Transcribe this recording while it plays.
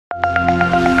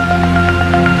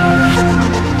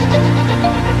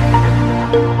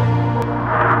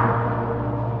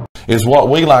is what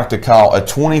we like to call a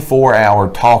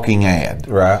 24-hour talking ad.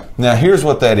 Right. Now, here's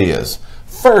what that is.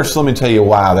 First, let me tell you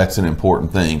why that's an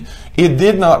important thing. It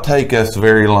did not take us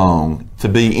very long to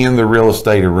be in the real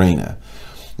estate arena.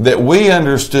 That we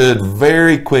understood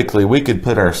very quickly we could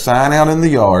put our sign out in the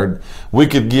yard. We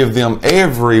could give them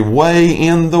every way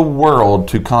in the world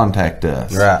to contact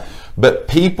us. Right. But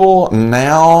people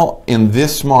now in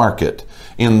this market,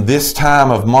 in this time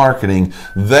of marketing,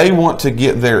 they want to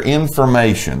get their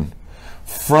information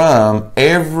from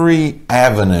every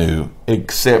avenue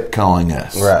except calling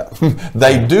us. Right.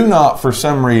 They do not, for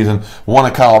some reason, want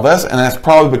to call us, and that's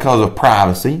probably because of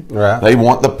privacy. Right. They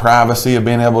want the privacy of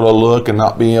being able to look and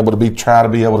not being able to try to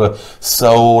be able to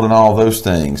sold and all those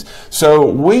things. So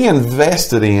we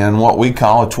invested in what we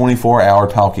call a 24-hour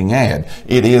talking ad.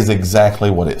 It is exactly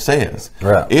what it says.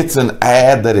 Right. It's an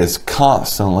ad that is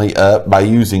constantly up by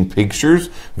using pictures,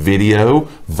 video,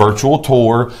 virtual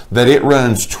tour, that it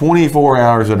runs 24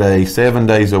 hours a day, 7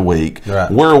 days a week,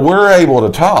 right, where we're able to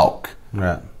talk.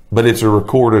 Right. But it's a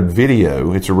recorded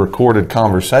video. It's a recorded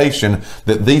conversation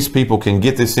that these people can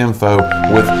get this info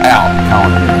without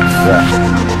calling us.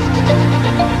 Right.